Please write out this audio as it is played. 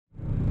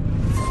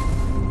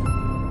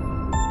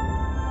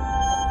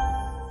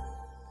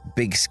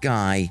big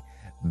sky,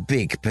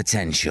 big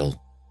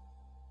potential.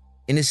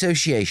 In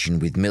association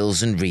with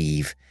Mills and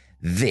Reeve,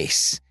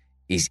 this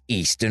is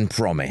Eastern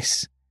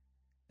Promise.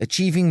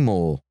 Achieving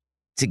more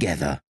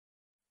together.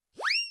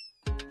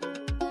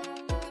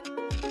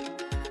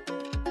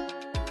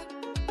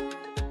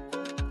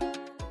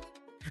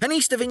 An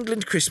East of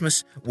England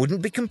Christmas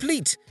wouldn't be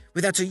complete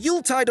without a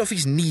Yuletide off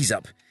his knees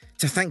up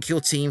to thank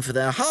your team for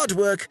their hard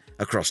work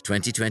across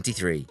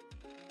 2023.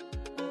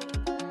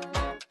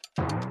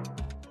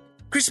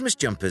 Christmas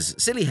jumpers,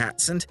 silly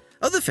hats and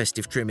other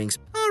festive trimmings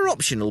are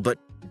optional, but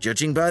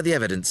judging by the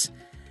evidence,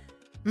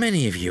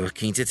 many of you are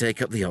keen to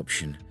take up the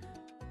option.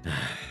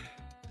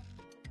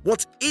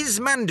 What is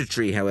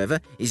mandatory, however,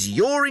 is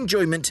your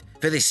enjoyment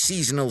for this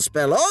seasonal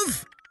spell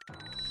of...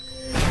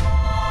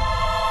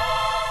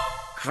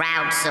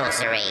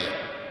 CROWDSOURCERY.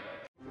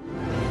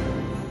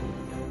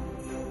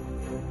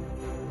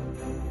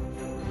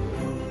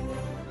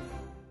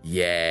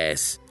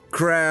 Yes,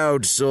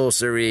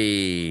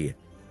 CROWDSOURCERY.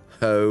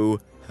 Ho,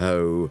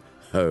 ho,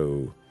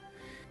 ho.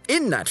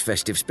 In that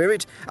festive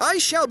spirit, I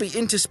shall be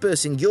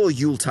interspersing your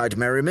Yuletide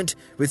merriment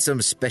with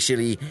some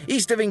specially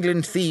East of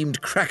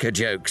England-themed cracker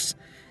jokes.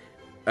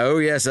 Oh,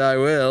 yes, I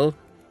will.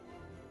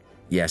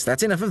 Yes,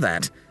 that's enough of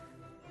that.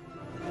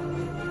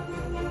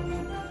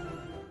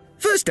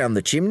 First down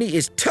the chimney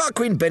is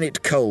Tarquin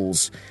Bennett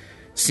Coles,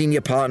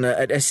 Senior Partner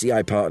at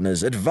SCI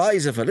Partners,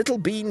 Advisor for Little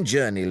Bean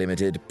Journey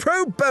Limited,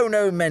 Pro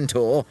Bono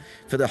Mentor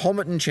for the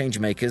Homerton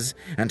Changemakers,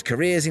 and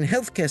Careers in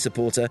Healthcare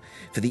Supporter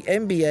for the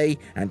MBA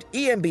and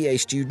EMBA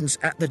students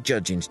at the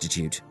Judge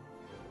Institute.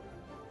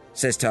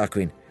 Says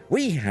Tarquin,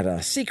 we had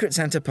our Secret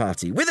Santa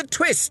party with a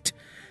twist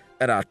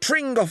at our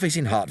Tring office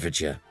in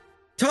Hertfordshire.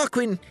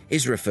 Tarquin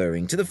is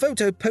referring to the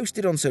photo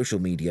posted on social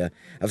media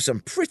of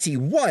some pretty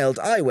wild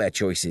eyewear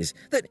choices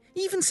that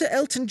even Sir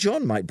Elton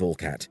John might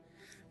balk at.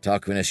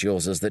 Tarquin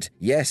assures us that,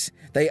 yes,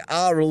 they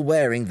are all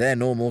wearing their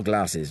normal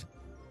glasses.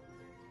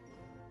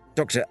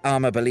 Dr.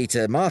 Arma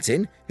Belita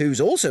Martin,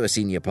 who's also a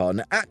senior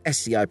partner at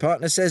SCI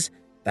Partners, says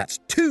that's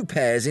 2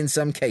 pairs in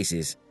some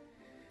cases.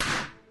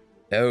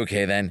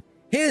 OK then,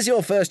 here's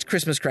your first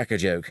Christmas cracker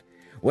joke.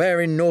 Where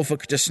in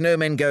Norfolk do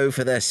snowmen go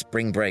for their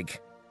spring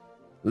break?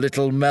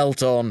 Little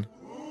Melt-On.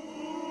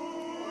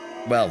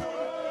 Well,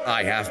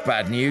 I have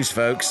bad news,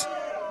 folks.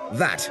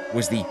 That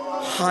was the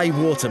high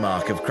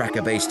watermark of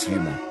cracker-based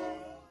humour.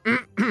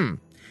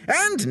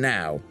 And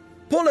now,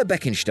 Paula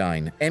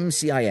Beckenstein,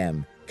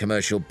 MCIM,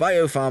 Commercial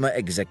Biopharma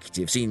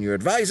Executive Senior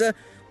Advisor,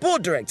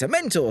 Board Director,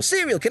 Mentor,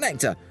 Serial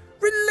Connector,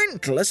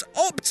 Relentless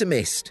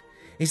Optimist,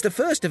 is the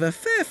first of a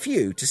fair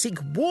few to seek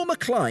warmer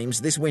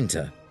climes this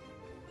winter.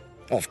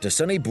 Off to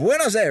sunny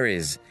Buenos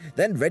Aires,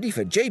 then ready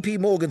for JP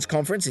Morgan's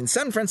conference in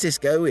San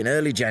Francisco in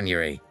early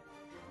January.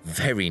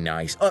 Very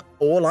nice.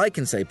 All I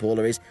can say,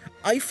 Paula, is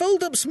I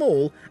fold up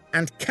small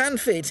and can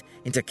fit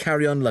into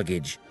carry-on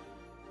luggage.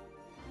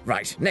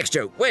 Right, next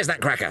joke. Where's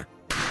that cracker?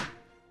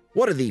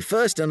 What are the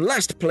first and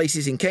last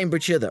places in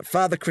Cambridgeshire that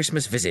Father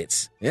Christmas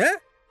visits? Yeah?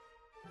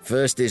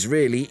 First is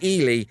really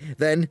Ely,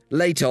 then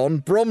late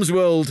on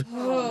Bromswold.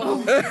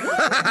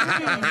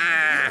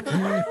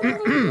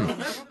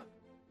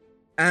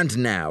 And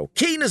now,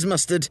 keen as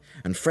mustard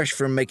and fresh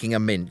from making a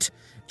mint,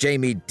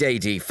 Jamie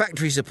Dady,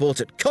 factory support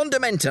at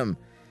Condimentum,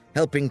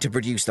 helping to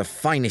produce the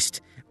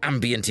finest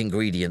ambient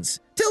ingredients,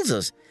 tells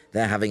us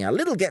they're having a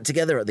little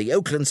get-together at the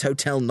Oaklands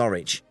Hotel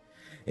Norwich.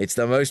 It's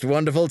the most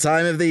wonderful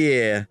time of the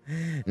year.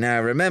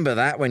 Now remember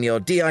that when you're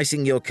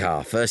de-icing your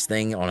car first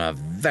thing on a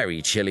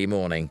very chilly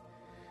morning.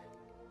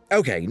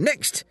 OK,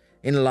 next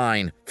in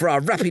line for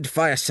our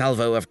rapid-fire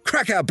salvo of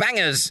cracker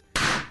bangers.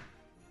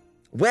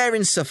 Where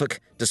in Suffolk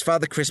does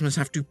Father Christmas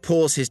have to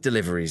pause his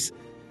deliveries?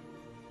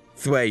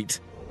 Thwaite.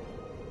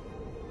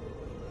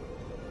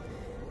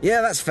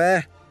 Yeah, that's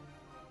fair.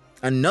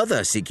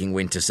 Another seeking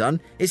winter sun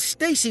is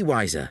Stacey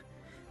Weiser.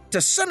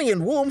 To sunny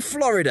and warm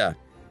Florida.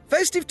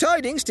 Festive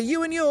tidings to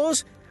you and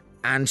yours.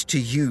 And to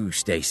you,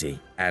 Stacey.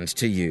 And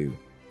to you.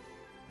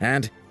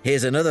 And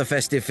here's another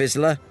festive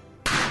fizzler.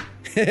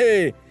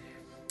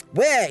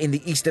 Where in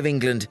the east of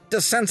England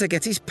does Santa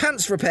get his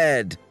pants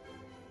repaired?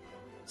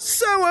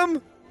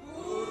 Soham!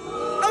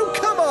 Oh,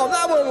 come on,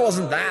 that one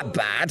wasn't that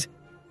bad.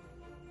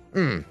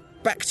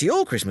 Back to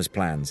your Christmas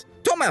plans.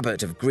 Tom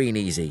Abbott of Green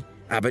Easy,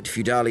 Abbott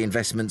Feudali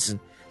Investments and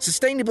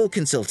Sustainable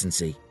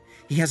Consultancy.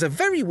 He has a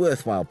very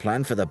worthwhile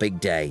plan for the big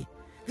day.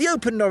 The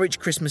Open Norwich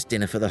Christmas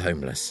dinner for the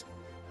homeless.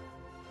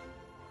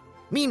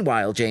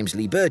 Meanwhile, James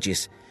Lee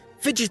Burgess,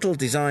 Digital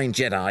Design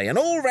Jedi and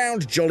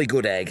all-round jolly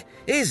good egg,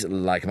 is,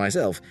 like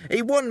myself,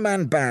 a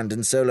one-man band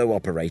and solo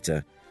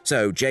operator.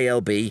 So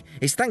JLB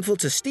is thankful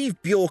to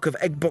Steve Bjork of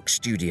Eggbox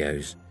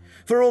Studios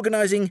for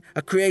organising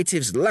a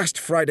creative's last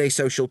Friday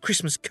social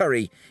Christmas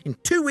curry in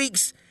 2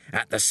 weeks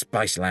at the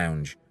Spice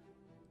Lounge.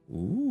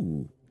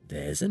 Ooh,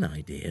 there's an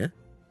idea.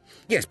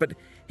 Yes, but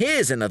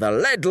here's another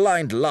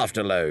lead-lined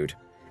laughter load.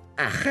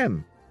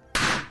 Ahem.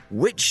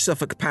 Which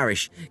Suffolk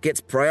parish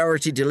gets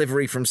priority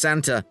delivery from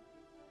Santa?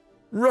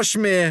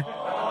 Rushmere.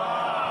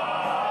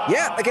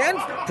 Yeah, again,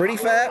 pretty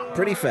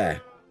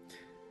fair.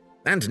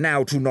 And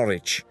now to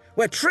Norwich,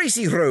 where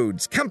Tracy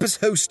Rhodes, campus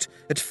host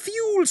at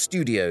Fuel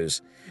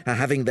Studios, are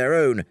having their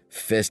own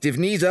festive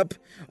knees up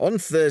on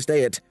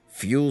Thursday at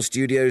Fuel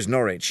Studios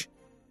Norwich.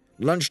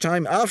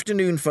 Lunchtime,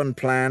 afternoon fun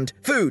planned,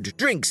 food,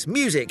 drinks,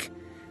 music.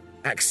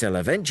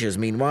 Axella Ventures,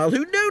 meanwhile,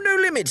 who know no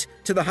limit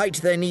to the height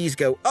their knees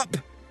go up,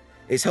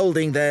 is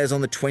holding theirs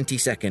on the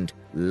 22nd.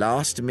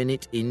 Last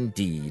minute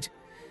indeed.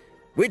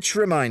 Which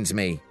reminds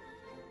me...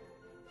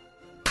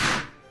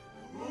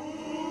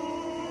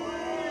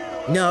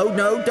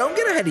 No, don't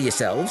get ahead of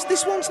yourselves.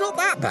 This one's not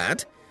that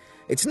bad.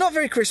 It's not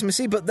very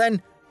Christmassy, but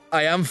then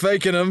I am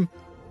faking them.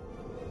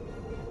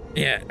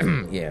 Yeah,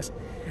 yes,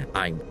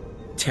 I'm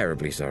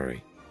terribly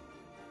sorry.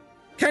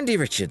 Candy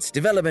Richards,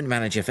 Development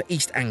Manager for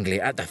East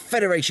Anglia at the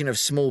Federation of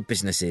Small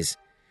Businesses.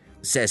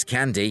 Says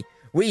Candy,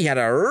 we had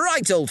a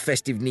right old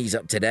festive knees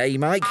up today,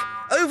 Mike,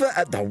 over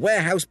at the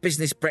Warehouse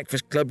Business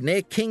Breakfast Club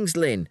near King's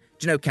Lynn.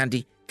 Do you know,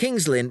 Candy,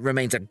 King's Lynn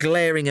remains a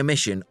glaring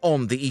omission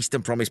on the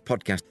Eastern Promise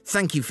podcast.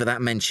 Thank you for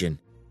that mention.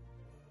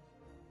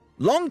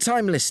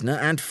 Long-time listener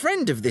and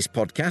friend of this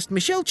podcast,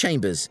 Michelle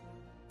Chambers,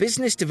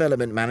 Business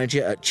Development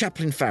Manager at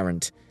Chaplin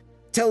Farrant,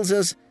 tells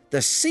us the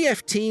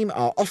CF team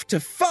are off to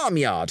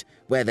Farmyard,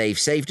 where they've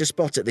saved a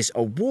spot at this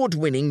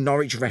award-winning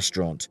Norwich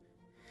restaurant.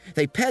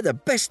 They pair the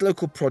best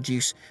local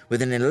produce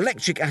with an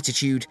electric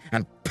attitude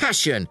and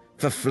passion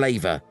for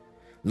flavour.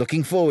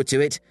 Looking forward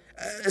to it,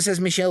 says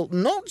Michelle,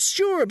 not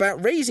sure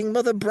about raising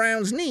Mother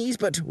Brown's knees,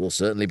 but we'll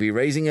certainly be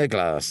raising a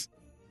glass.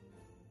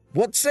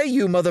 What say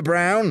you, Mother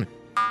Brown?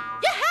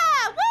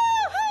 Yaha!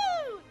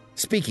 Woohoo!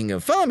 Speaking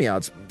of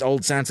farmyards,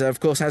 old Santa, of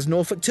course, has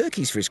Norfolk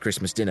turkeys for his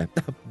Christmas dinner.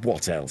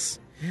 What else?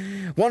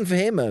 One for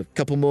him, a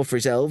couple more for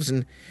his elves,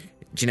 and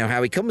do you know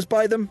how he comes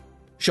by them?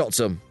 Shot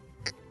some.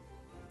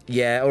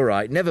 Yeah, all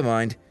right, never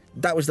mind.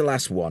 That was the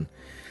last one.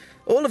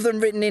 All of them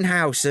written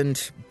in-house,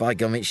 and by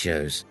gum it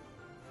shows.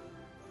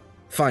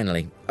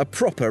 Finally, a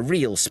proper,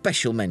 real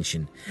special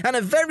mention, and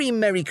a very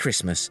Merry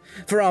Christmas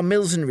for our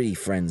Mills and Reeve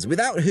friends,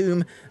 without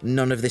whom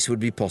none of this would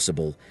be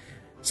possible.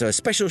 So a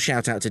special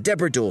shout-out to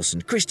Deborah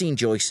Dawson, Christine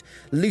Joyce,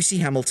 Lucy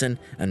Hamilton,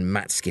 and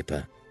Matt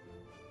Skipper.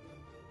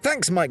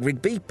 Thanks, Mike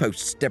Rigby,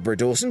 posts Deborah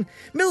Dawson.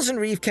 Mills and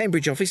Reeve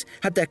Cambridge office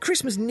had their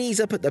Christmas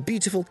knees up at the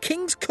beautiful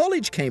King's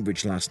College,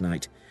 Cambridge last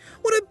night.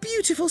 What a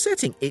beautiful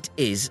setting. It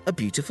is a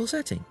beautiful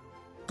setting.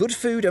 Good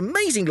food,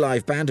 amazing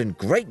live band, and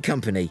great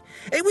company.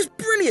 It was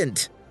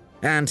brilliant.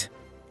 And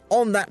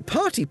on that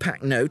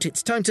party-pack note,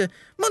 it's time to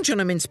munch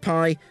on a mince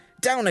pie,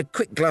 down a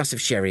quick glass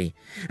of sherry,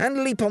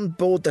 and leap on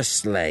board the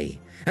sleigh.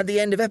 At the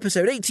end of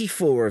episode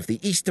 84 of the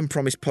Eastern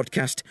Promise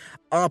podcast,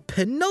 our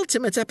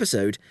penultimate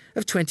episode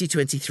of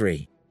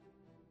 2023.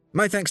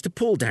 My thanks to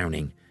Paul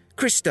Downing,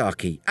 Chris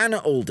Starkey, Anna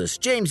Aldous,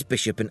 James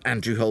Bishop and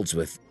Andrew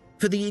Holdsworth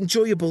for the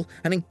enjoyable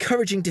and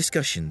encouraging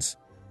discussions.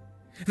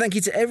 Thank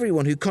you to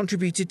everyone who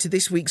contributed to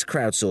this week's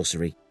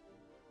Crowdsourcery.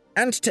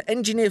 And to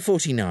Engineer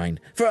 49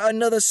 for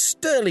another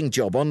sterling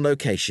job on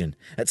location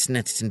at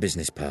Snetterton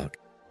Business Park.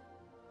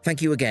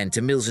 Thank you again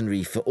to Mills and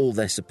Reeve for all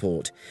their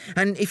support.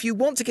 And if you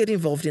want to get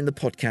involved in the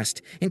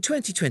podcast in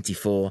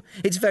 2024,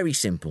 it's very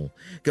simple.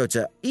 Go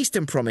to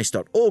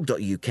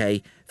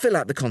easternpromise.org.uk, fill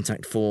out the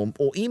contact form,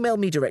 or email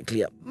me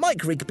directly at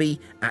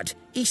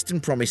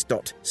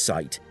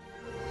mike.rigby@easternpromise.site.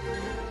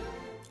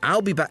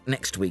 I'll be back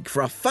next week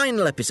for our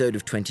final episode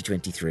of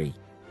 2023.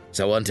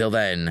 So until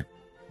then,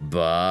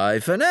 bye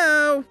for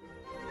now.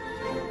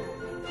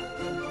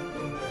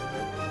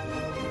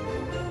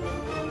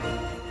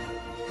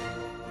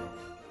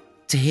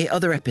 To hear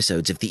other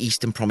episodes of the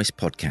Eastern Promise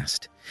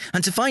podcast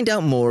and to find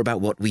out more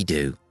about what we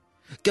do,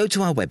 go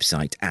to our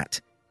website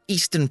at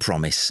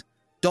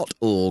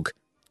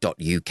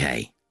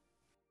easternpromise.org.uk.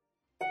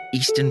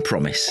 Eastern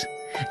Promise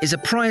is a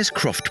Priors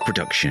Croft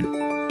production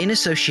in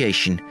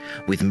association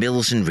with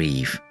Mills and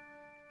Reeve,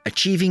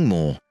 achieving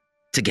more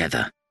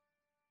together.